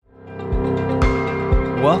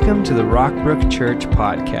Welcome to the Rockbrook Church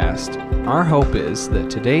podcast. Our hope is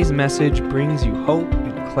that today's message brings you hope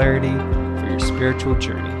and clarity for your spiritual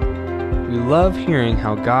journey. We love hearing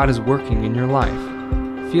how God is working in your life.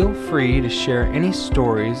 Feel free to share any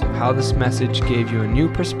stories of how this message gave you a new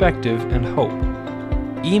perspective and hope.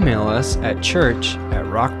 Email us at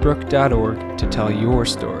church@rockbrook.org to tell your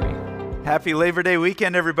story. Happy Labor Day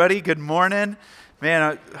weekend, everybody. Good morning. Man,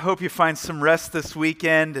 I hope you find some rest this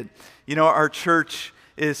weekend. And, you know, our church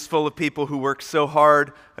is full of people who work so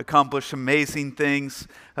hard, accomplish amazing things.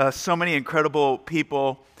 So many incredible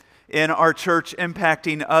people in our church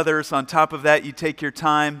impacting others. On top of that, you take your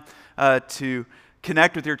time to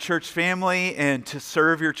connect with your church family and to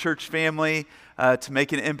serve your church family, to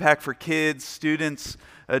make an impact for kids, students,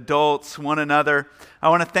 adults, one another. I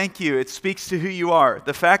want to thank you. It speaks to who you are.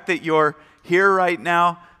 The fact that you're here right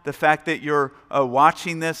now, the fact that you're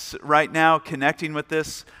watching this right now, connecting with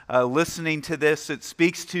this, listening to this, it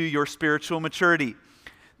speaks to your spiritual maturity,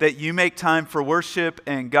 that you make time for worship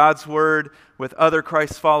and God's word with other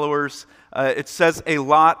Christ followers. It says a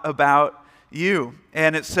lot about you,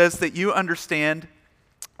 and it says that you understand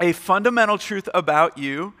a fundamental truth about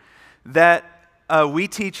you that we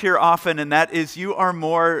teach here often, and that is you are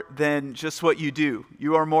more than just what you do.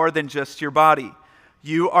 You are more than just your body.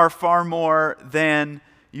 You are far more than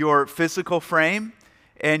your physical frame,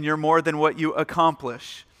 and you're more than what you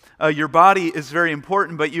accomplish. Your body is very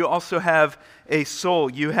important, but you also have a soul.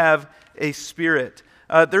 You have a spirit.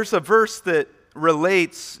 There's a verse that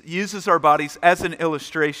uses our bodies as an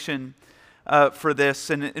illustration for this.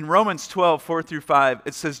 And in Romans 12, 4-5,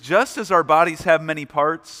 it says, just as our bodies have many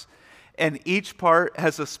parts, and each part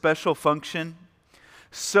has a special function,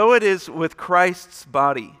 so it is with Christ's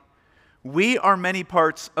body. We are many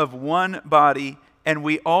parts of one body, and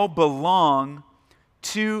we all belong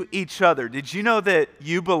to each other. Did you know that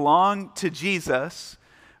you belong to Jesus?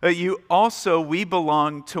 We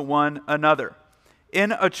belong to one another.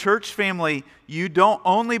 In a church family, you don't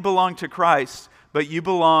only belong to Christ, but you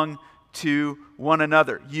belong to one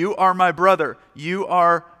another. You are my brother. You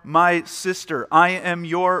are my sister. I am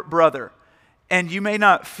your brother. And you may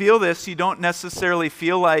not feel this. You don't necessarily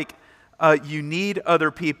feel like you need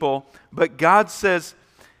other people. But God says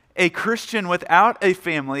a Christian without a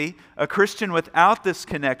family, a Christian without this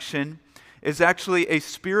connection, is actually a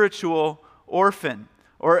spiritual orphan.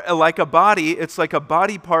 Or like a body, it's like a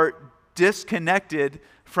body part disconnected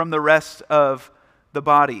from the rest of the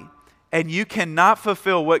body. And you cannot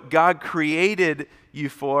fulfill what God created you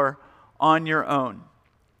for on your own.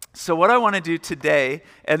 So what I want to do today,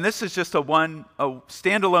 and this is just a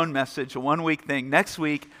standalone message, a one-week thing. Next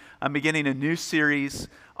week, I'm beginning a new series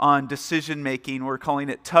on decision making. We're calling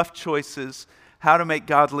it Tough Choices, How to Make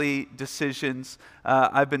Godly Decisions.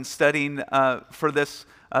 I've been studying for this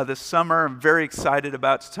summer. I'm very excited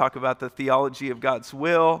to talk about the theology of God's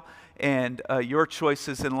will and your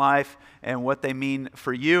choices in life and what they mean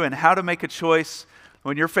for you, and how to make a choice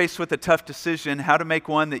when you're faced with a tough decision, how to make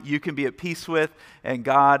one that you can be at peace with and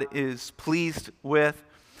God is pleased with.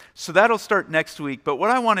 So that'll start next week. But what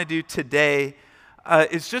I want to do today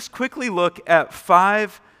is just quickly look at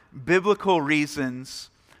 5 biblical reasons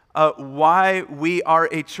why we are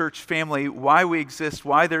a church family, why we exist,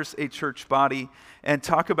 why there's a church body, and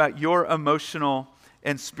talk about your emotional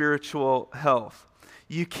and spiritual health.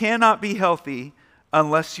 You cannot be healthy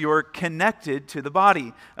unless you're connected to the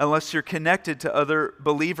body, unless you're connected to other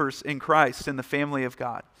believers in Christ in the family of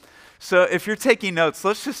God. So if you're taking notes,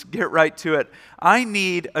 let's just get right to it. I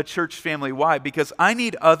need a church family. Why? Because I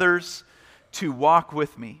need others to walk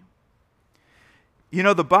with me. You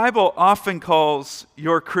know, the Bible often calls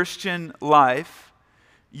your Christian life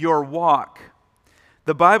your walk.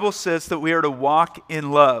 The Bible says that we are to walk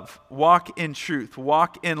in love, walk in truth,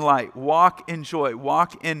 walk in light, walk in joy,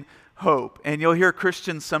 walk in hope. And you'll hear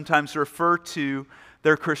Christians sometimes refer to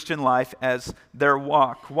their Christian life as their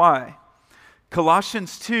walk. Why?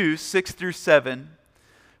 Colossians 2, 6-7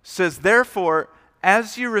 says, therefore,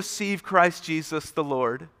 as you receive Christ Jesus the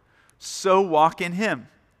Lord, so walk in him,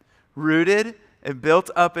 rooted and built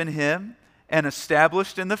up in him and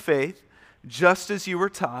established in the faith, just as you were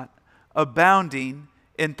taught, abounding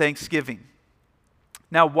in thanksgiving.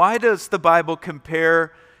 Now, why does the Bible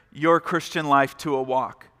compare your Christian life to a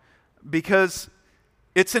walk? Because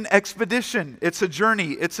it's an expedition, it's a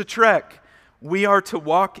journey, it's a trek. We are to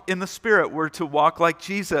walk in the Spirit. We're to walk like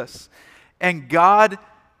Jesus. And God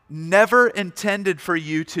never intended for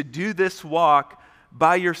you to do this walk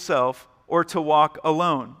by yourself or to walk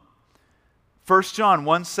alone. 1 John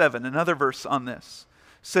 1:7, another verse on this,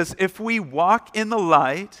 says, if we walk in the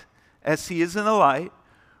light as he is in the light,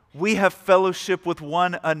 we have fellowship with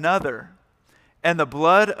one another. and the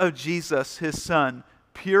blood of Jesus, his Son,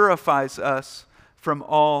 purifies us from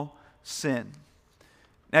all sin.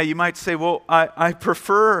 Now you might say, well, I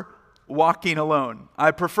prefer walking alone.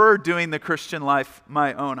 I prefer doing the Christian life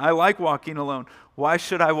my own. I like walking alone. Why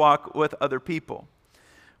should I walk with other people?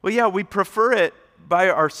 Well, yeah, we prefer it by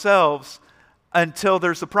ourselves until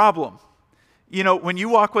there's a problem. You know, when you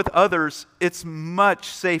walk with others, it's much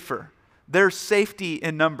safer. There's safety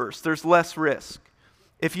in numbers. There's less risk.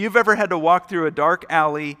 If you've ever had to walk through a dark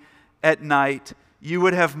alley at night, you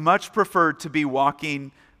would have much preferred to be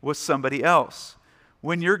walking with somebody else.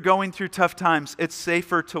 When you're going through tough times, it's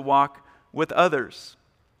safer to walk with others.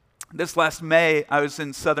 This last May, I was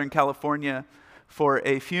in Southern California for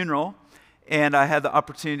a funeral, and I had the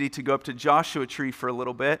opportunity to go up to Joshua Tree for a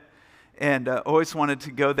little bit, and always wanted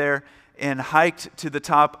to go there, and hiked to the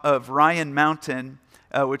top of Ryan Mountain,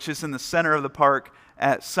 which is in the center of the park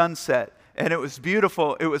at sunset. And it was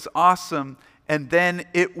beautiful, it was awesome, and then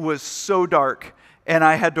it was so dark, and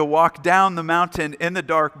I had to walk down the mountain in the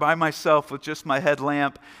dark by myself with just my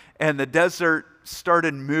headlamp, and the desert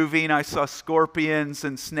started moving. I saw scorpions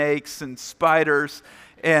and snakes and spiders,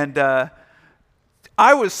 and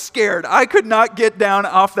I was scared. I could not get down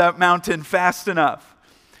off that mountain fast enough.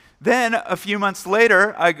 Then a few months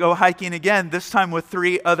later, I go hiking again, this time with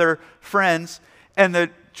 3 other friends, and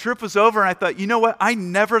the trip was over, and I thought, you know what? I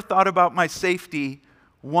never thought about my safety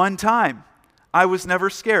one time. I was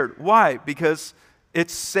never scared. Why? Because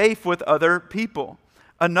it's safe with other people.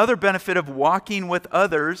 Another benefit of walking with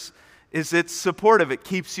others is it's supportive. It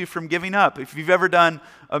keeps you from giving up. If you've ever done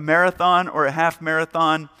a marathon or a half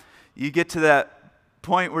marathon, you get to that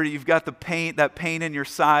point where you've got that pain in your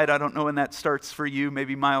side. I don't know when that starts for you,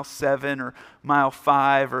 maybe mile 7 or mile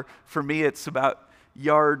 5, or for me it's about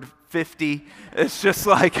yard 50. It's just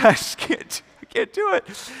like, I can't do it.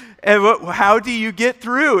 And how do you get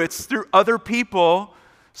through? It's through other people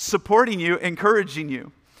supporting you, encouraging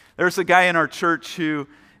you. There's a guy in our church who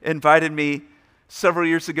invited me several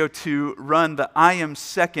years ago to run the I Am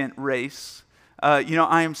Second race. I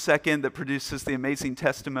Am Second, that produces the Amazing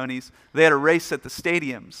Testimonies. They had a race at the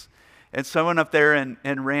stadiums. And so I went up there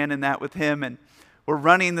and ran in that with him. And we're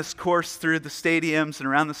running this course through the stadiums and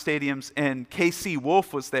around the stadiums, and KC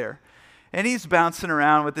Wolf was there. And he's bouncing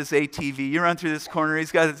around with his ATV. You run through this corner,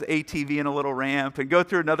 he's got his ATV in a little ramp, and go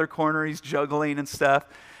through another corner, he's juggling and stuff.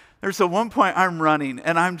 There's a one point I'm running,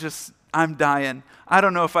 and I'm dying. I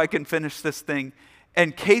don't know if I can finish this thing.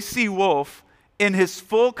 And KC Wolf, in his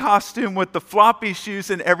full costume with the floppy shoes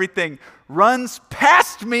and everything, runs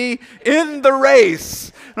past me in the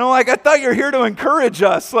race. And I'm like, I thought you're here to encourage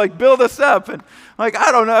us, like build us up. And like,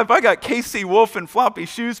 I don't know, if I got KC Wolf and floppy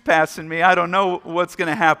shoes passing me, I don't know what's going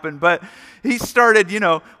to happen. But he started,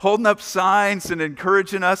 holding up signs and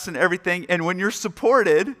encouraging us and everything. And when you're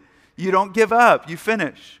supported, you don't give up, you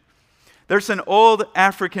finish. There's an old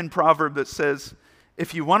African proverb that says,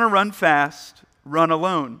 if you want to run fast, run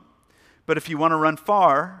alone. But if you want to run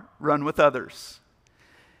far, run with others.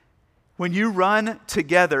 When you run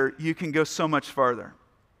together, you can go so much farther.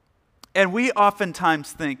 And we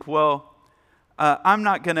oftentimes think, well, I'm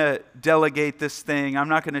not going to delegate this thing. I'm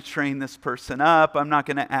not going to train this person up. I'm not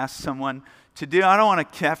going to ask someone to do. I don't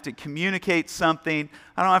want to have to communicate something.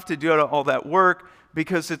 I don't have to do all that work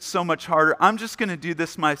because it's so much harder. I'm just going to do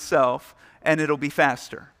this myself, and it'll be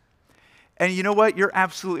faster. And you know what? You're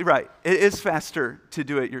absolutely right. It is faster to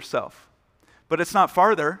do it yourself. But it's not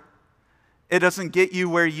farther. It doesn't get you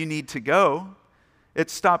where you need to go. It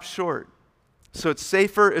stops short. So it's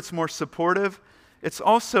safer, it's more supportive. It's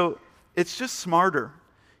just smarter.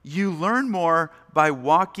 You learn more by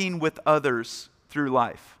walking with others through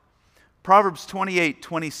life. Proverbs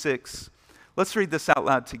 28:26. Let's read this out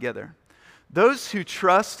loud together. Those who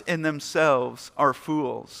trust in themselves are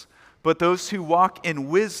fools, but those who walk in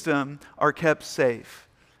wisdom are kept safe.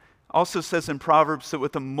 Also says in Proverbs that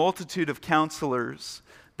with a multitude of counselors,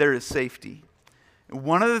 there is safety.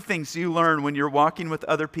 One of the things you learn when you're walking with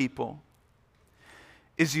other people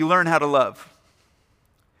is you learn how to love.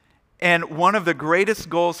 And one of the greatest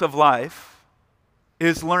goals of life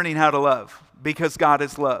is learning how to love, because God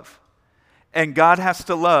is love. And God has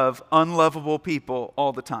to love unlovable people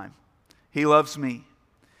all the time. He loves me.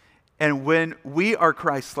 And when we are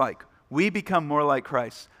Christ-like, we become more like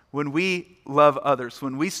Christ. When we love others,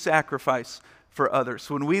 when we sacrifice for others,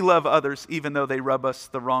 when we love others even though they rub us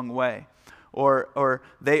the wrong way, or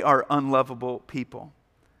they are unlovable people.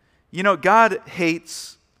 God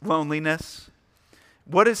hates loneliness.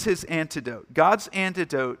 What is his antidote? God's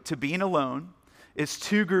antidote to being alone is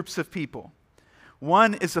 2 groups of people.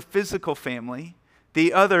 One is a physical family.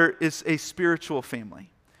 The other is a spiritual family.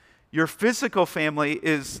 Your physical family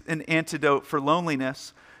is an antidote for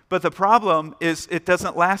loneliness, but the problem is it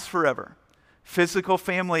doesn't last forever. Physical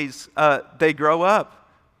families, they grow up.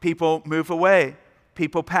 People move away.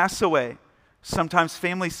 People pass away. Sometimes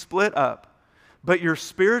families split up. But your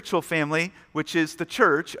spiritual family, which is the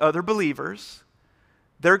church, other believers,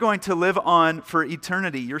 they're going to live on for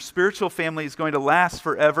eternity. Your spiritual family is going to last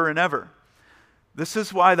forever and ever. This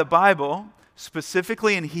is why the Bible,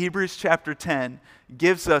 specifically in Hebrews chapter 10,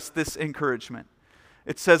 gives us this encouragement.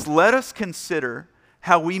 It says, "Let us consider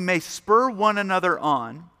how we may spur one another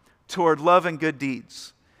on toward love and good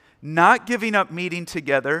deeds, not giving up meeting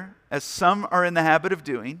together, as some are in the habit of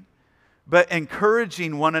doing, but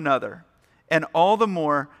encouraging one another, and all the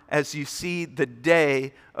more as you see the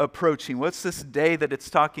day approaching." What's this day that it's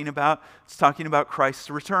talking about? It's talking about Christ's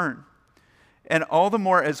return. And all the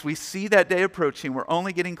more as we see that day approaching, we're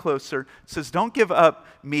only getting closer. It says, don't give up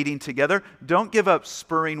meeting together. Don't give up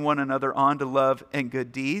spurring one another on to love and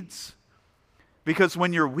good deeds. Because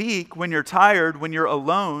when you're weak, when you're tired, when you're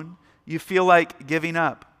alone, you feel like giving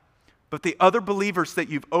up. But the other believers that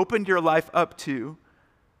you've opened your life up to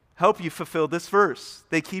help you fulfill this verse.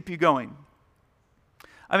 They keep you going.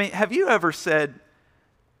 I mean, have you ever said,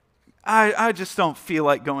 I just don't feel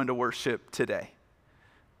like going to worship today?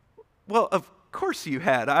 Well, of course you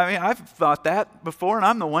had. I mean, I've thought that before, and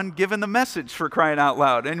I'm the one giving the message, for crying out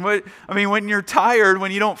loud. And when you're tired,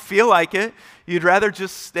 when you don't feel like it, you'd rather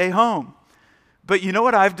just stay home. But you know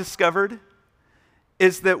what I've discovered?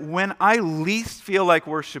 Is that when I least feel like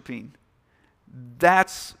worshiping,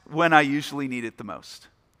 that's when I usually need it the most.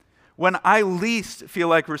 When I least feel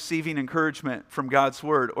like receiving encouragement from God's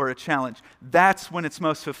word or a challenge, that's when it's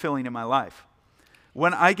most fulfilling in my life.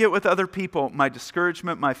 When I get with other people, my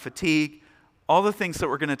discouragement, my fatigue, all the things that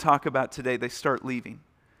we're going to talk about today, they start leaving.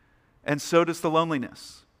 And so does the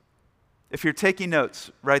loneliness. If you're taking notes,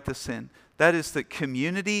 write this in. That is that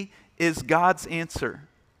community is God's answer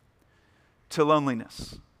to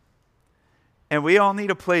loneliness. And we all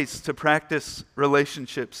need a place to practice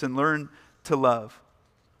relationships and learn to love.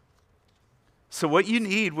 So what you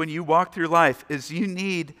need when you walk through life is you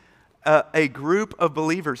need a group of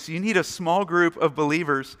believers. You need a small group of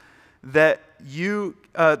believers that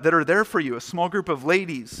are there for you, a small group of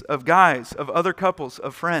ladies, of guys, of other couples,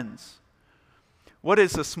 of friends. What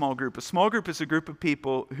is a small group? A small group is a group of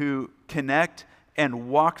people who connect and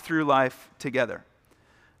walk through life together.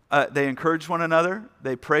 They encourage one another,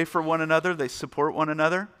 they pray for one another, they support one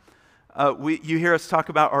another. You hear us talk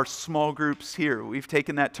about our small groups here. We've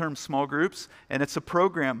taken that term, small groups, and it's a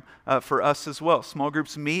program for us as well. Small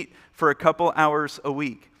groups meet for a couple hours a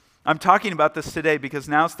week. I'm talking about this today because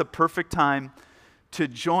now's the perfect time to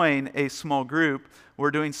join a small group.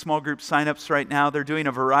 We're doing small group signups right now. They're doing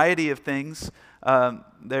a variety of things. That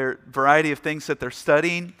they're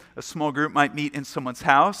studying. A small group might meet in someone's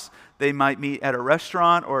house. They might meet at a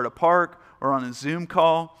restaurant or at a park or on a Zoom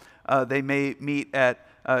call. They may meet at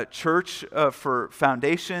church for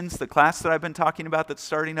Foundations, the class that I've been talking about that's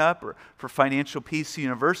starting up, or for Financial Peace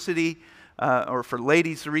University, or for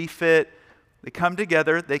Ladies Refit. They come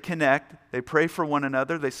together, they connect, they pray for one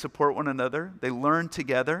another, they support one another, they learn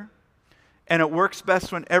together, and it works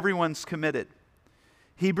best when everyone's committed.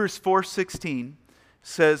 Hebrews 4:16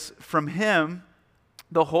 says, "From him,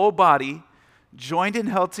 the whole body, joined and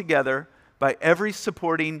held together by every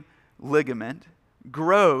supporting ligament,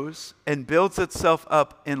 grows and builds itself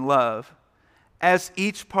up in love as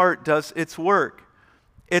each part does its work."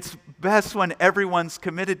 It's best when everyone's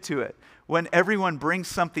committed to it, when everyone brings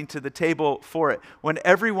something to the table for it, when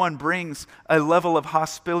everyone brings a level of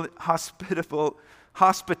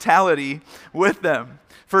hospitality with them.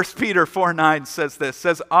 1 Peter 4:9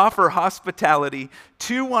 says, "Offer hospitality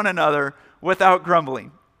to one another without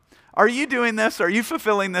grumbling." Are you doing this? Are you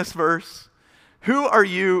fulfilling this verse? Who are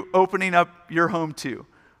you opening up your home to?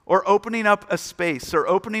 Or opening up a space, or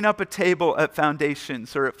opening up a table at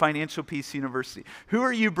Foundations or at Financial Peace University? Who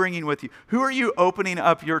are you bringing with you? Who are you opening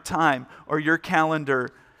up your time or your calendar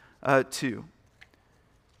to?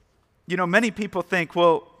 You know, many people think,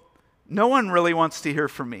 well, no one really wants to hear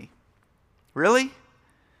from me. Really?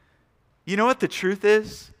 You know what the truth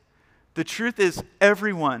is? The truth is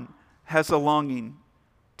everyone has a longing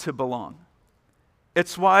to belong.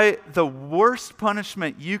 It's why the worst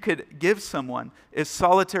punishment you could give someone is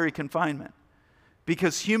solitary confinement,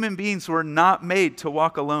 because human beings were not made to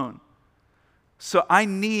walk alone. So I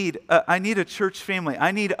need a church family.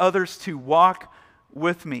 I need others to walk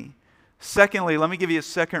with me. Secondly, let me give you a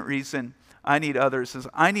second reason I need others, is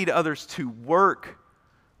I need others to work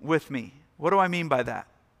with me. What do I mean by that?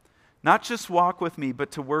 Not just walk with me, but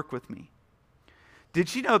to work with me.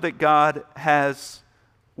 Did you know that God has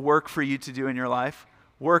work for you to do in your life,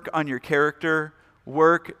 work on your character,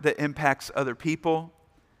 work that impacts other people.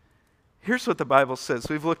 Here's what the Bible says.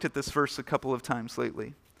 We've looked at this verse a couple of times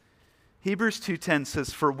lately. Hebrews 2:10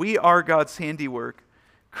 says, "For we are God's handiwork,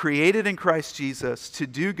 created in Christ Jesus to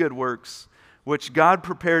do good works, which God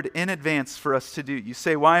prepared in advance for us to do." You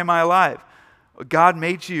say, why am I alive? God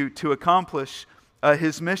made you to accomplish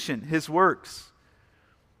His mission, His works.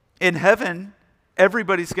 In heaven,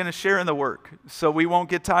 everybody's going to share in the work, so we won't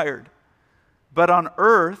get tired. But on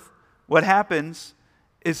earth, what happens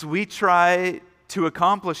is we try to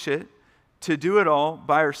accomplish it, to do it all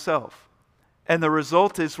by ourselves. And the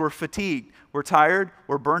result is we're fatigued, we're tired,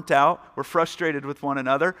 we're burnt out, we're frustrated with one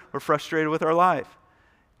another, we're frustrated with our life.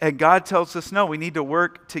 And God tells us, no, we need to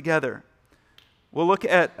work together. We'll look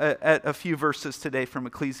at a few verses today from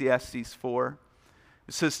Ecclesiastes 4.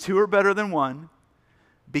 It says, 2 are better than one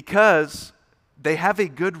because they have a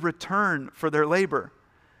good return for their labor.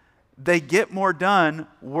 They get more done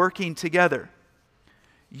working together.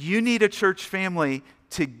 You need a church family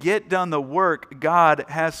to get done the work God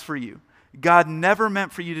has for you. God never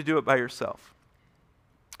meant for you to do it by yourself.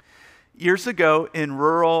 Years ago in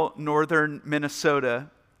rural northern Minnesota,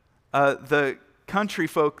 the country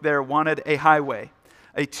folk there wanted a highway,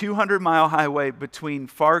 a 200-mile highway between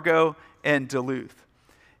Fargo and Duluth.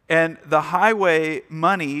 And the highway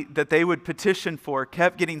money that they would petition for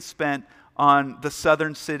kept getting spent on the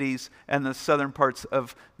southern cities and the southern parts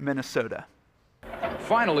of Minnesota.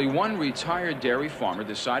 Finally, one retired dairy farmer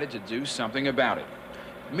decided to do something about it.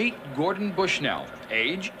 Meet Gordon Bushnell,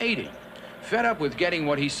 age 80. Fed up with getting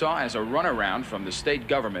what he saw as a runaround from the state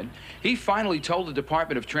government, he finally told the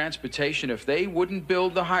Department of Transportation if they wouldn't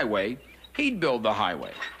build the highway, he'd build the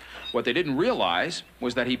highway. What they didn't realize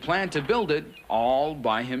was that he planned to build it all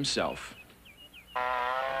by himself.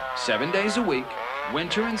 7 days a week,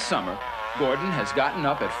 winter and summer, Gordon has gotten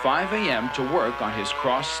up at 5 a.m. to work on his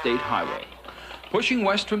cross-state highway. Pushing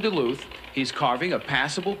west from Duluth, he's carving a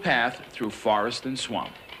passable path through forest and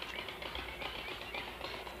swamp.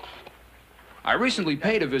 I recently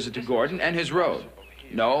paid a visit to Gordon and his road.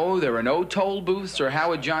 No, there are no toll booths or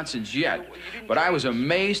Howard Johnsons yet, but I was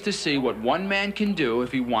amazed to see what one man can do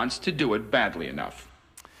if he wants to do it badly enough.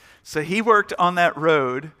 So he worked on that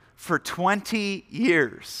road for 20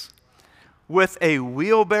 years with a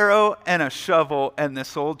wheelbarrow and a shovel and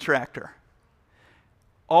this old tractor,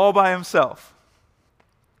 all by himself.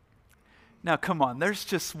 Now, come on, there's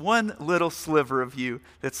just one little sliver of you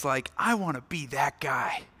that's like, I want to be that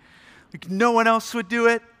guy. Like, no one else would do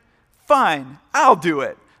it? Fine, I'll do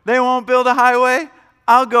it. They won't build a highway?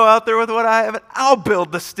 I'll go out there with what I have. I'll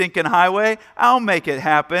build the stinking highway. I'll make it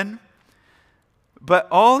happen. But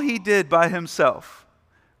all he did by himself,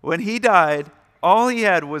 when he died, all he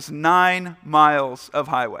had was 9 miles of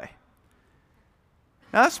highway.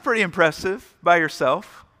 Now, that's pretty impressive by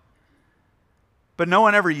yourself. But no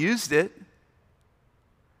one ever used it.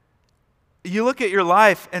 You look at your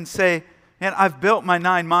life and say, man, I've built my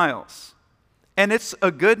 9 miles. And it's a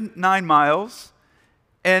good 9 miles.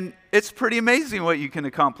 And it's pretty amazing what you can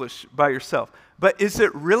accomplish by yourself. But is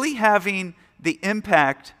it really having the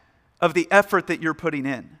impact of the effort that you're putting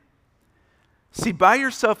in? See, by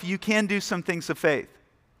yourself, you can do some things of faith.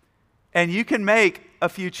 And you can make a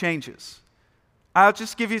few changes. I'll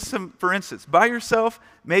just give you some, for instance, by yourself,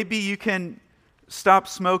 maybe you can stop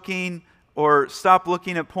smoking or stop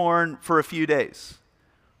looking at porn for a few days.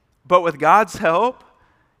 But with God's help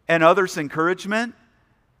and others' encouragement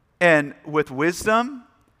and with wisdom,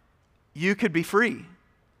 you could be free.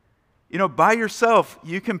 You know, by yourself,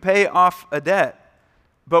 you can pay off a debt.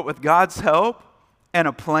 But with God's help and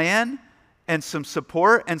a plan and some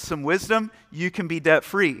support and some wisdom, you can be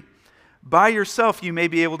debt-free. By yourself, you may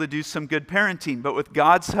be able to do some good parenting. But with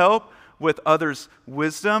God's help, with others'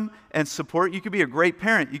 wisdom and support, you could be a great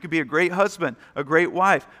parent. You could be a great husband, a great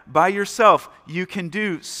wife. By yourself, you can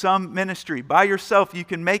do some ministry. By yourself, you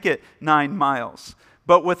can make it 9 miles.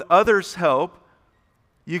 But with others' help,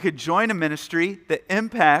 you could join a ministry that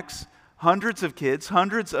impacts hundreds of kids,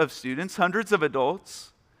 hundreds of students, hundreds of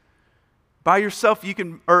adults. By yourself, you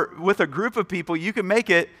can, or with a group of people, you can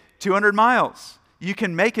make it 200 miles. You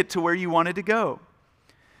can make it to where you wanted to go.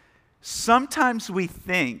 Sometimes we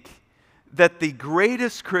think that the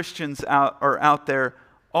greatest Christians are out there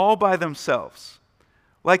all by themselves.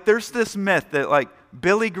 Like there's this myth that like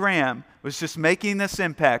Billy Graham was just making this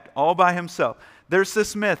impact all by himself. There's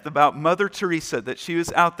this myth about Mother Teresa that she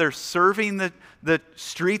was out there serving the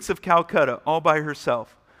streets of Calcutta all by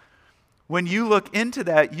herself. When you look into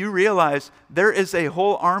that, you realize there is a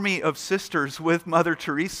whole army of sisters with Mother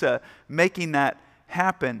Teresa making that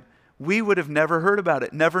happen. We would have never heard about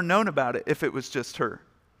it, never known about it if it was just her.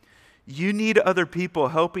 You need other people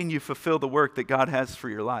helping you fulfill the work that God has for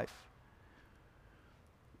your life.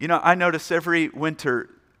 You know, I notice every winter,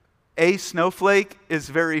 a snowflake is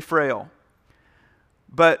very frail.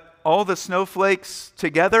 But all the snowflakes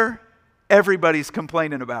together, everybody's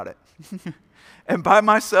complaining about it. And by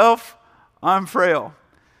myself, I'm frail.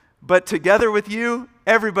 But together with you,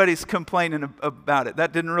 everybody's complaining about it.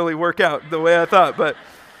 That didn't really work out the way I thought. But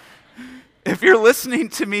if you're listening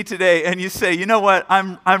to me today and you say, you know what,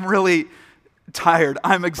 I'm really tired,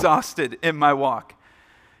 I'm exhausted in my walk.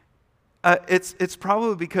 It's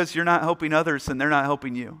probably because you're not helping others and they're not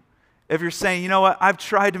helping you. If you're saying, you know what, I've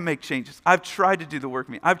tried to make changes. I've tried to do the work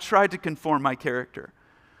of me. I've tried to conform my character.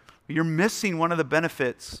 You're missing one of the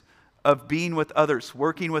benefits of being with others,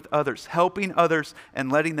 working with others, helping others,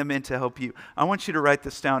 and letting them in to help you. I want you to write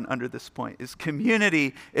this down under this point. Is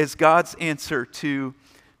community is God's answer to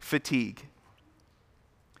fatigue.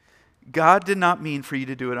 God did not mean for you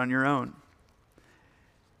to do it on your own.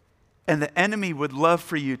 And the enemy would love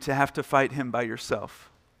for you to have to fight him by yourself.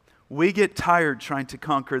 We get tired trying to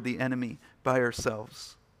conquer the enemy by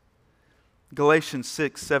ourselves. Galatians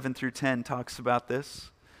 6:7-10 talks about this.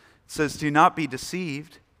 It says, do not be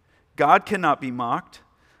deceived. God cannot be mocked.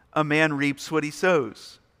 A man reaps what he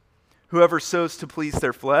sows. Whoever sows to please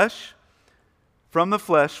their flesh, from the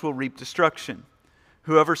flesh will reap destruction.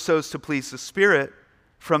 Whoever sows to please the Spirit,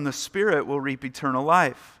 from the Spirit will reap eternal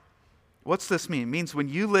life. What's this mean? It means when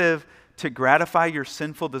you live to gratify your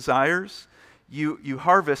sinful desires, you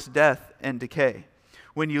harvest death and decay.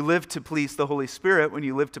 When you live to please the Holy Spirit, when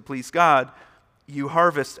you live to please God, you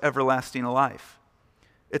harvest everlasting life.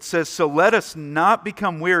 It says, so let us not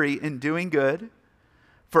become weary in doing good,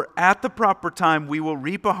 for at the proper time we will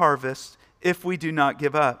reap a harvest if we do not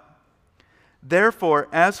give up. Therefore,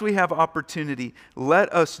 as we have opportunity,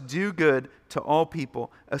 let us do good to all people,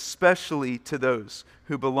 especially to those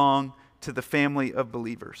who belong to the family of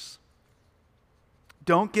believers.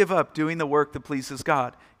 Don't give up doing the work that pleases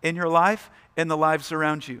God in your life and the lives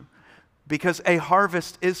around you, because a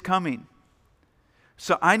harvest is coming.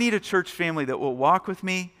 So I need a church family that will walk with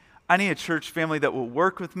me. I need a church family that will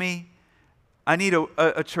work with me. I need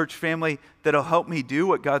a church family that will help me do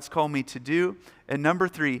what God's called me to do. And number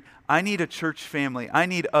 3, I need a church family. I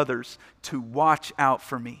need others to watch out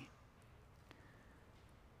for me.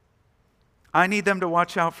 I need them to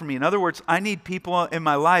watch out for me. In other words, I need people in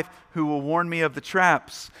my life who will warn me of the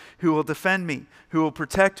traps, who will defend me, who will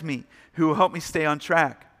protect me, who will help me stay on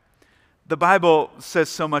track. The Bible says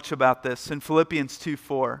so much about this in Philippians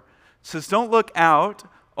 2:4. It says, don't look out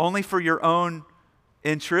only for your own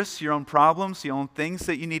interests, your own problems, your own things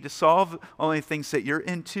that you need to solve, only things that you're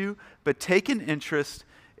into, but take an interest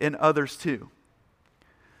in others too.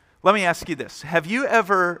 Let me ask you this. Have you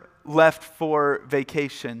ever left for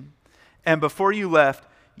vacation and before you left,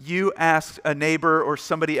 you asked a neighbor or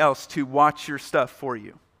somebody else to watch your stuff for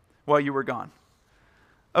you while you were gone?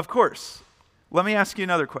 Of course. Let me ask you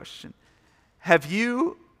another question.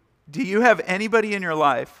 Do you have anybody in your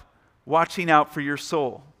life watching out for your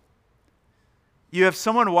soul? You have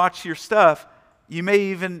someone watch your stuff. You may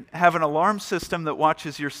even have an alarm system that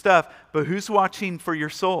watches your stuff, but who's watching for your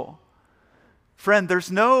soul? Friend,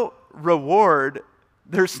 there's no reward.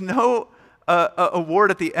 There's no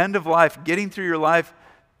award at the end of life, getting through your life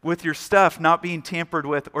with your stuff not being tampered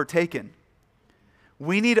with or taken.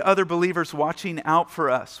 We need other believers watching out for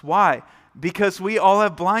us. Why? Because we all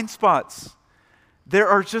have blind spots. There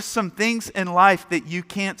are just some things in life that you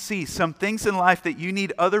can't see, some things in life that you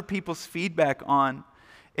need other people's feedback on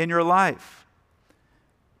in your life.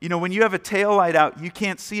 You know, when you have a tail light out, you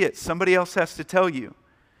can't see it. Somebody else has to tell you.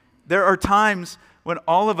 There are times when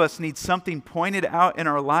all of us need something pointed out in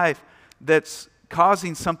our life that's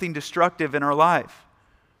causing something destructive in our life.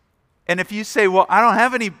 And if you say, well, I don't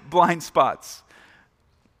have any blind spots,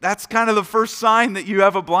 that's kind of the first sign that you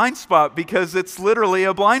have a blind spot, because it's literally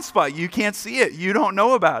a blind spot. You can't see it. You don't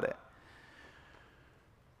know about it.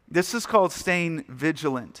 This is called staying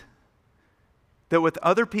vigilant. That with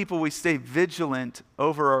other people, we stay vigilant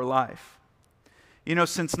over our life. You know,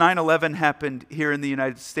 since 9/11 happened here in the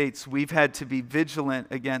United States, we've had to be vigilant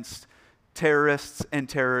against terrorists and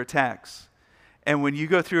terror attacks. And when you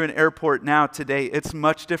go through an airport now today, it's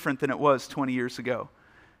much different than it was 20 years ago,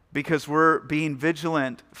 because we're being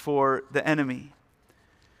vigilant for the enemy.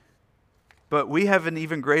 But we have an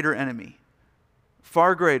even greater enemy,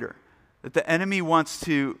 far greater, that the enemy wants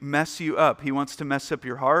to mess you up. He wants to mess up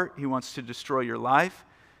your heart. He wants to destroy your life.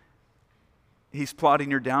 He's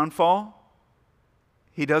plotting your downfall.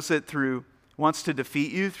 He does it wants to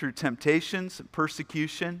defeat you through temptations,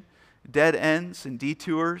 persecution, dead ends, and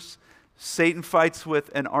detours. Satan fights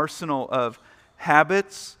with an arsenal of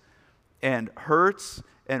habits, and hurts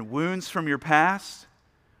and wounds from your past.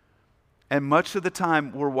 And much of the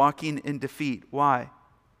time, we're walking in defeat. Why?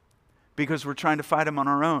 Because we're trying to fight them on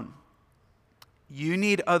our own. You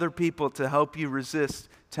need other people to help you resist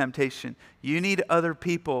temptation. You need other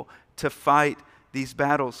people to fight these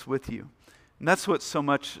battles with you. And that's what so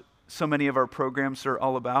many of our programs are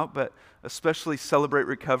all about, but especially Celebrate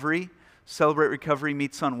Recovery. Celebrate Recovery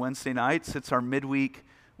meets on Wednesday nights. It's our midweek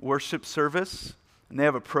worship service. And they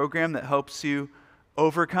have a program that helps you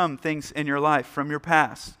overcome things in your life from your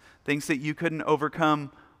past, things that you couldn't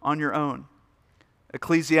overcome on your own.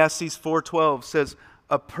 Ecclesiastes 4:12 says,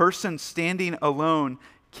 a person standing alone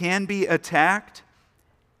can be attacked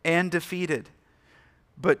and defeated,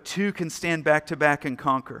 but two can stand back to back and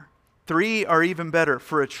conquer. Three are even better,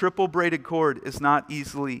 for a triple braided cord is not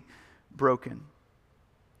easily broken.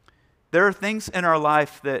 There are things in our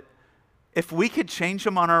life that if we could change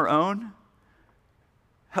them on our own,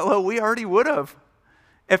 we already would have.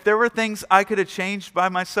 If there were things I could have changed by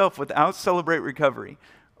myself without Celebrate Recovery,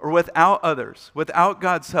 or without others, without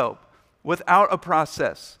God's help, without a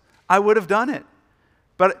process, I would have done it.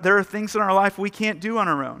 But there are things in our life we can't do on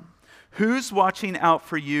our own. Who's watching out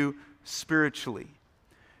for you spiritually?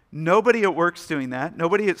 Nobody at work's doing that.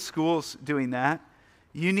 Nobody at school's doing that.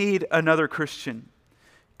 You need another Christian.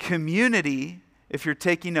 Community, if you're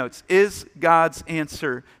taking notes, is God's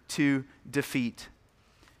answer to defeat.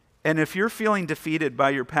 And if you're feeling defeated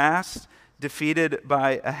by your past, defeated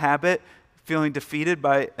by a habit, feeling defeated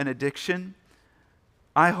by an addiction,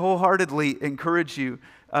 I wholeheartedly encourage you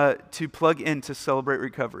to plug into Celebrate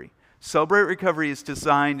Recovery. Celebrate Recovery is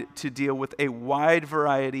designed to deal with a wide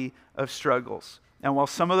variety of struggles. And while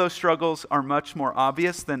some of those struggles are much more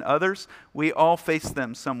obvious than others, we all face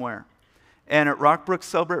them somewhere. And at Rockbrook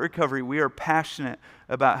Celebrate Recovery, we are passionate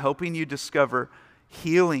about helping you discover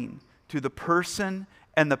healing through the person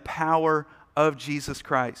and the power of Jesus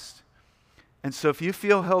Christ. And so if you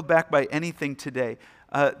feel held back by anything today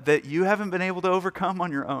that you haven't been able to overcome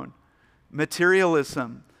on your own,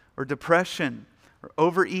 materialism or depression or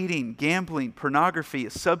overeating, gambling, pornography,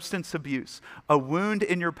 substance abuse, a wound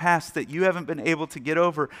in your past that you haven't been able to get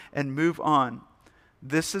over and move on,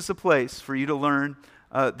 this is a place for you to learn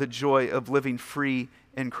the joy of living free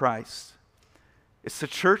in Christ. It's the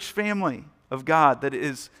church family of God that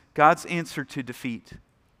is God's answer to defeat.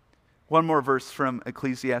 One more verse from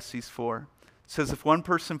Ecclesiastes 4. It says, if one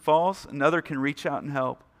person falls, another can reach out and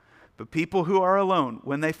help. But people who are alone,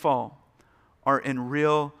 when they fall, are in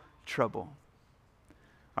real trouble.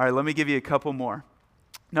 All right, let me give you a couple more.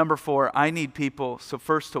 Number 4, I need people, so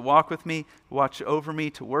first to walk with me, watch over me,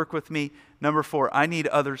 to work with me. Number 4, I need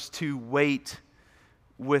others to wait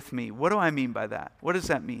with me. What do I mean by that? What does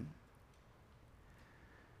that mean?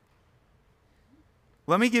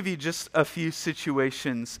 Let me give you just a few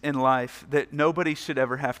situations in life that nobody should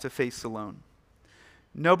ever have to face alone.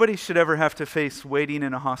 Nobody should ever have to face waiting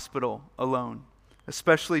in a hospital alone,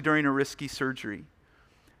 especially during a risky surgery.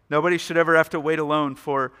 Nobody should ever have to wait alone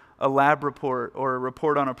for a lab report or a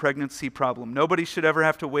report on a pregnancy problem. Nobody should ever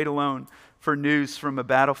have to wait alone for news from a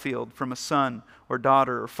battlefield, from a son or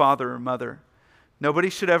daughter or father or mother. Nobody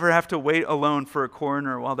should ever have to wait alone for a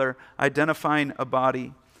coroner while they're identifying a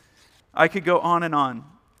body. I could go on and on.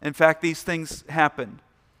 In fact, these things happen.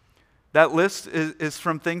 That list is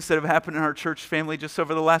from things that have happened in our church family just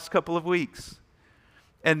over the last couple of weeks.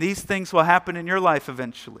 And these things will happen in your life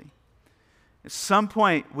eventually. At some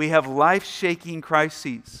point, we have life-shaking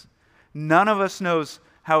crises. None of us knows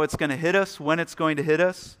how it's going to hit us, when it's going to hit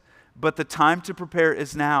us, but the time to prepare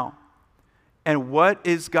is now. And what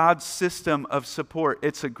is God's system of support?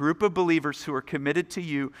 It's a group of believers who are committed to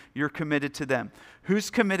you. You're committed to them.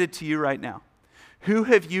 Who's committed to you right now? Who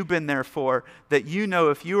have you been there for that you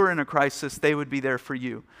know if you were in a crisis, they would be there for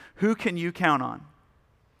you? Who can you count on?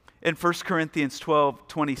 In 1 Corinthians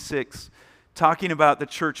 12:26, talking about the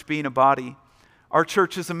church being a body, our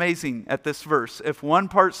church is amazing at this verse. If one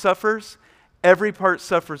part suffers, every part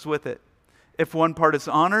suffers with it. If one part is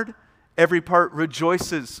honored, every part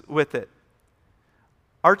rejoices with it.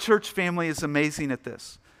 Our church family is amazing at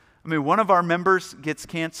this. I mean, one of our members gets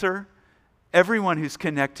cancer. Everyone who's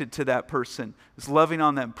connected to that person is loving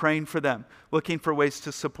on them, praying for them, looking for ways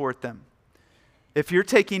to support them. If you're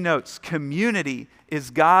taking notes, community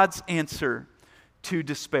is God's answer to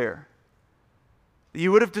despair.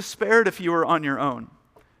 You would have despaired if you were on your own.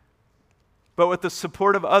 But with the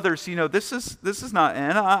support of others, you know, this is not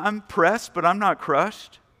in. I'm pressed, but I'm not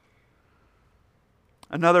crushed.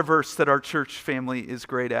 Another verse that our church family is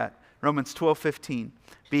great at, Romans 12:15.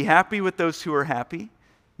 Be happy with those who are happy,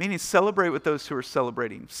 meaning celebrate with those who are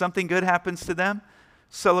celebrating. If something good happens to them,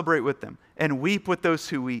 celebrate with them. And weep with those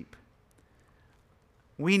who weep.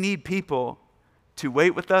 We need people to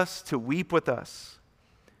wait with us, to weep with us.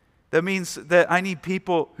 That means that I need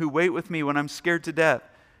people who wait with me when I'm scared to death,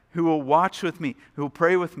 who will watch with me, who will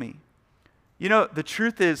pray with me. You know, the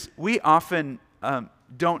truth is, we often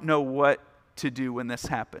don't know what to do when this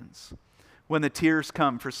happens, when the tears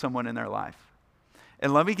come for someone in their life.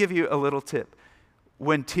 And let me give you a little tip.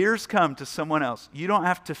 When tears come to someone else, you don't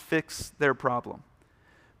have to fix their problem,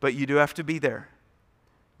 but you do have to be there.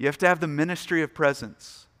 You have to have the ministry of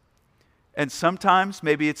presence. And sometimes,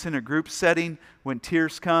 maybe it's in a group setting when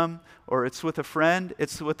tears come, or it's with a friend,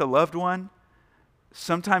 it's with a loved one.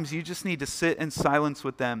 Sometimes you just need to sit in silence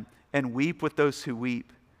with them and weep with those who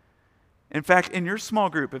weep. In fact, in your small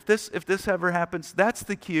group, if this ever happens, that's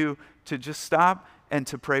the cue to just stop and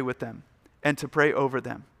to pray with them and to pray over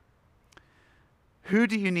them. Who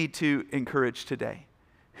do you need to encourage today?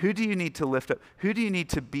 Who do you need to lift up? Who do you need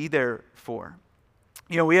to be there for?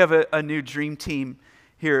 You know, we have a new dream team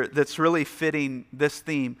here that's really fitting this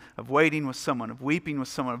theme of waiting with someone, of weeping with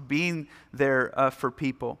someone, of being there for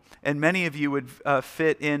people. And many of you would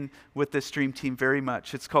fit in with this dream team very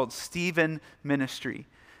much. It's called Stephen Ministry.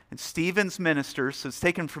 And Stephen's ministers, so it's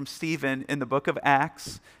taken from Stephen in the book of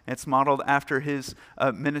Acts. And it's modeled after his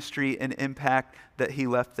ministry and impact that he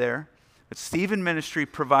left there. But Stephen Ministry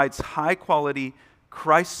provides high-quality,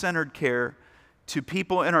 Christ-centered care to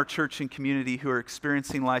people in our church and community who are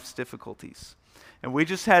experiencing life's difficulties. And we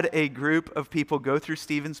just had a group of people go through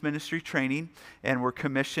Stephen's ministry training, and we're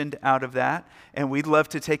commissioned out of that. And we'd love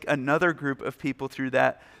to take another group of people through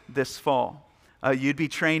that this fall. You'd be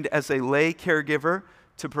trained as a lay caregiver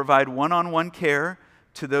to provide one-on-one care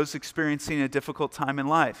to those experiencing a difficult time in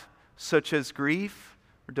life, such as grief,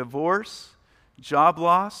 or divorce, job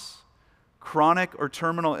loss, chronic or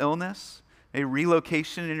terminal illness, a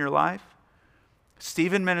relocation in your life.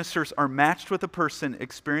 Stephen ministers are matched with a person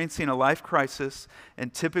experiencing a life crisis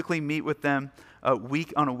and typically meet with them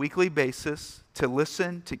on a weekly basis to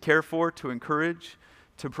listen, to care for, to encourage,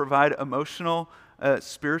 to provide emotional,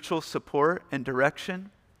 spiritual support and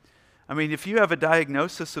direction. I mean, if you have a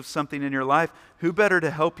diagnosis of something in your life, who better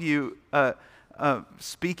to help you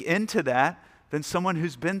speak into that than someone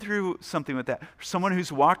who's been through something with that, or someone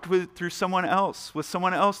who's walked through someone else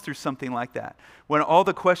through something like that. When all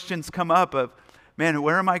the questions come up of, man,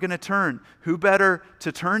 where am I going to turn? Who better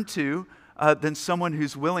to turn to than someone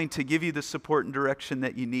who's willing to give you the support and direction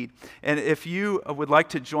that you need? And if you would like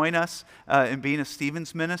to join us in being a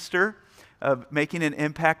Stephen's minister, making an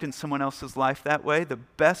impact in someone else's life that way, the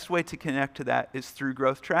best way to connect to that is through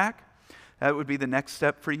Growth Track. That would be the next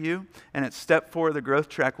step for you. And at step 4 of the Growth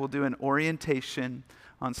Track, we'll do an orientation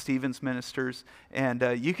on Stephen's ministers. And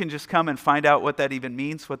you can just come and find out what that even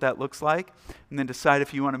means, what that looks like, and then decide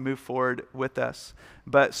if you want to move forward with us.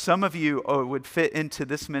 But some of you would fit into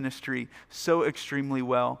this ministry so extremely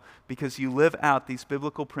well because you live out these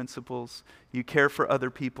biblical principles. You care for other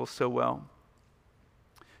people so well.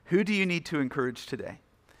 Who do you need to encourage today?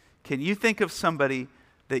 Can you think of somebody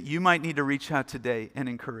that you might need to reach out today and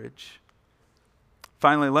encourage?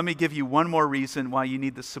 Finally, let me give you one more reason why you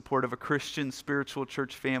need the support of a Christian spiritual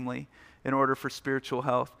church family in order for spiritual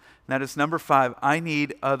health. And that is number 5, I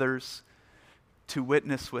need others to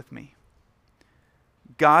witness with me.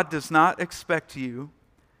 God does not expect you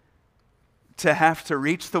to have to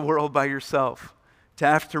reach the world by yourself, to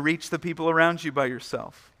have to reach the people around you by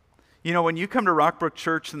yourself. You know, when you come to Rockbrook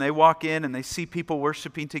Church and they walk in and they see people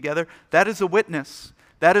worshiping together, that is a witness.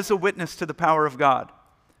 That is a witness to the power of God.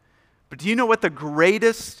 But do you know what the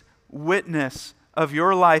greatest witness of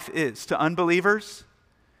your life is to unbelievers?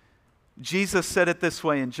 Jesus said it this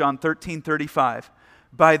way in John 13:35.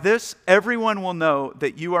 By this, everyone will know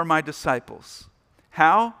that you are my disciples.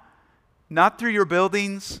 How? Not through your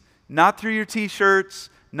buildings, not through your t-shirts,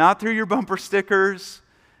 not through your bumper stickers,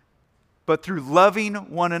 but through loving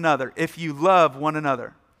one another. If you love one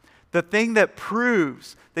another. The thing that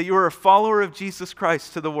proves that you are a follower of Jesus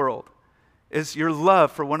Christ to the world is your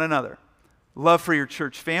love for one another. Love for your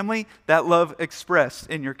church family, that love expressed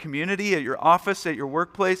in your community, at your office, at your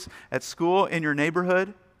workplace, at school, in your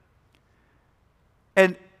neighborhood.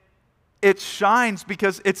 And it shines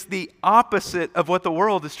because it's the opposite of what the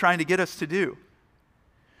world is trying to get us to do.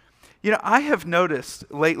 You know, I have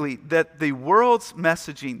noticed lately that the world's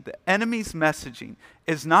messaging, the enemy's messaging,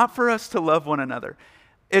 is not for us to love one another.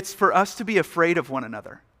 It's for us to be afraid of one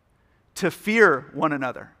another, to fear one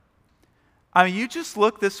another. I mean, you just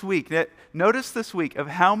look this week, notice this week of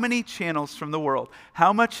how many channels from the world,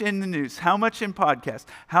 how much in the news, how much in podcasts,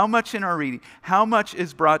 how much in our reading, how much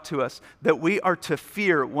is brought to us that we are to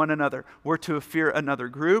fear one another. We're to fear another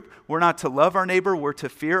group. We're not to love our neighbor. We're to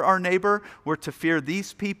fear our neighbor. We're to fear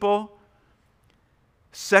these people.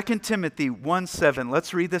 2 Timothy 1:7.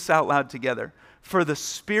 Let's read this out loud together. For the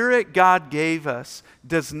Spirit God gave us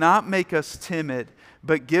does not make us timid,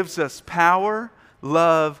 but gives us power,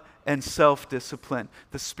 love, and self-discipline.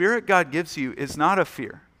 The Spirit God gives you is not of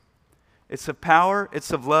fear. It's of power,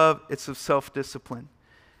 it's of love, it's of self-discipline.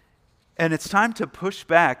 And it's time to push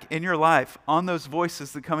back in your life on those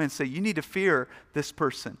voices that come in and say, you need to fear this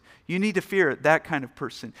person. You need to fear that kind of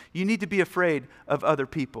person. You need to be afraid of other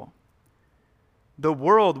people. The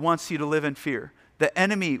world wants you to live in fear. The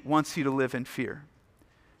enemy wants you to live in fear.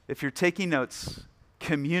 If you're taking notes,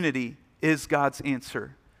 community is God's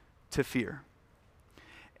answer to fear.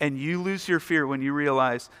 And you lose your fear when you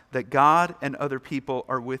realize that God and other people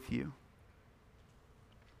are with you.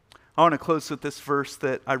 I want to close with this verse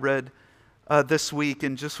that I read this week,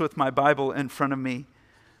 and just with my Bible in front of me,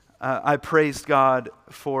 I praised God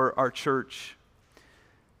for our church.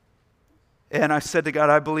 And I said to God,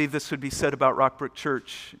 I believe this would be said about Rockbrook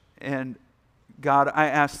Church. And God, I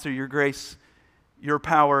ask through your grace, your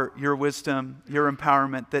power, your wisdom, your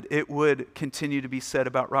empowerment, that it would continue to be said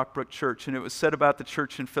about Rockbrook Church. And it was said about the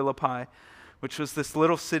church in Philippi, which was this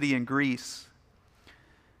little city in Greece.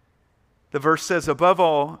 The verse says, above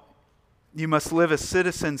all, you must live as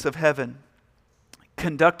citizens of heaven,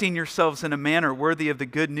 conducting yourselves in a manner worthy of the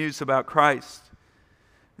good news about Christ.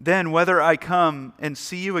 Then, whether I come and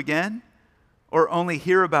see you again or only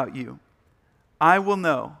hear about you, I will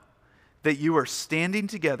know that you are standing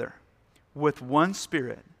together with one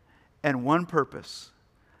spirit and one purpose,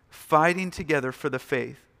 fighting together for the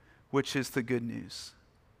faith, which is the good news.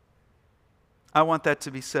 I want that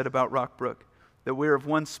to be said about Rockbrook, that we're of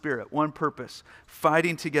one spirit, one purpose,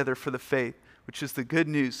 fighting together for the faith, which is the good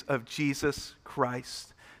news of Jesus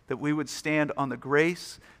Christ, that we would stand on the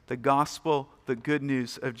grace, the gospel, the good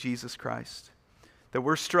news of Jesus Christ, that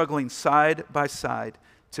we're struggling side by side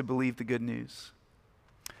to believe the good news.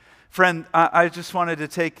 Friend, I just wanted to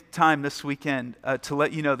take time this weekend to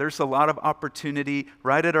let you know there's a lot of opportunity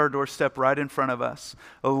right at our doorstep, right in front of us.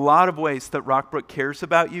 A lot of ways that Rockbrook cares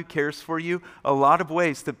about you, cares for you. A lot of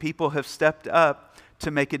ways that people have stepped up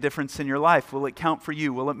to make a difference in your life. Will it count for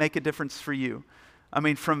you? Will it make a difference for you? I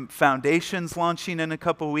mean, from Foundations launching in a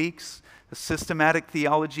couple weeks, the systematic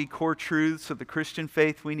theology, core truths of the Christian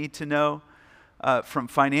faith we need to know, from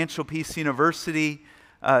Financial Peace University,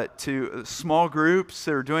 to small groups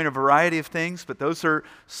that are doing a variety of things, but those are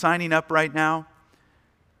signing up right now.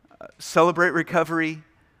 Celebrate Recovery.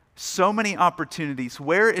 So many opportunities.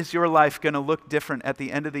 Where is your life going to look different at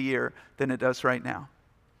the end of the year than it does right now?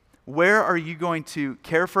 Where are you going to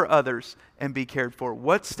care for others and be cared for?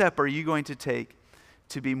 What step are you going to take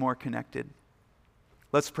to be more connected?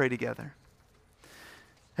 Let's pray together.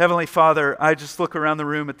 Heavenly Father, I just look around the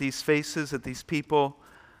room at these faces, at these people,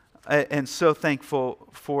 and so thankful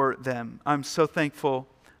for them. I'm so thankful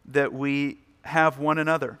that we have one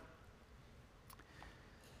another.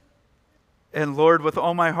 And Lord, with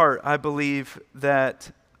all my heart, I believe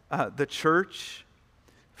that the church,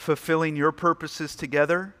 fulfilling your purposes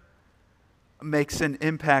together, makes an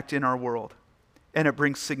impact in our world, and it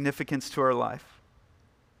brings significance to our life.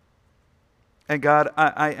 And God,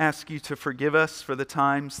 I ask you to forgive us for the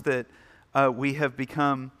times that we have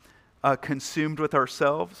become consumed with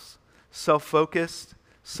ourselves, self-focused,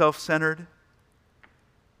 self-centered.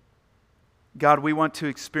 God, we want to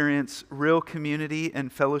experience real community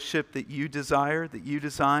and fellowship that you desire, that you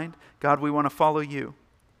designed. God, we want to follow you.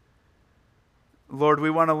 Lord, we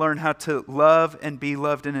want to learn how to love and be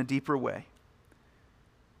loved in a deeper way.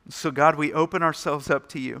 So God, we open ourselves up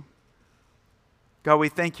to you. God, we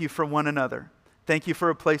thank you for one another. Thank you for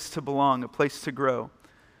a place to belong, a place to grow,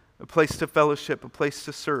 a place to fellowship, a place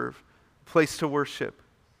to serve, a place to worship.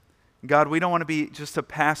 God, we don't want to be just a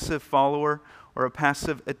passive follower or a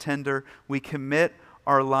passive attender. We commit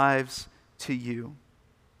our lives to you.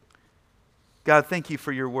 God, thank you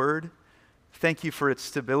for your word. Thank you for its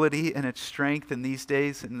stability and its strength in these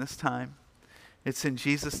days and this time. It's in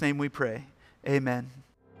Jesus' name we pray. Amen.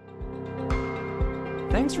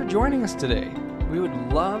 Thanks for joining us today. We would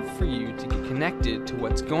love for you to get connected to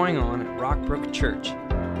what's going on at Rockbrook Church.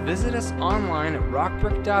 Visit us online at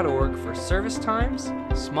rockbrook.org for service times,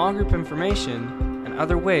 small group information, and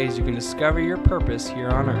other ways you can discover your purpose here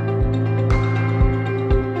on earth.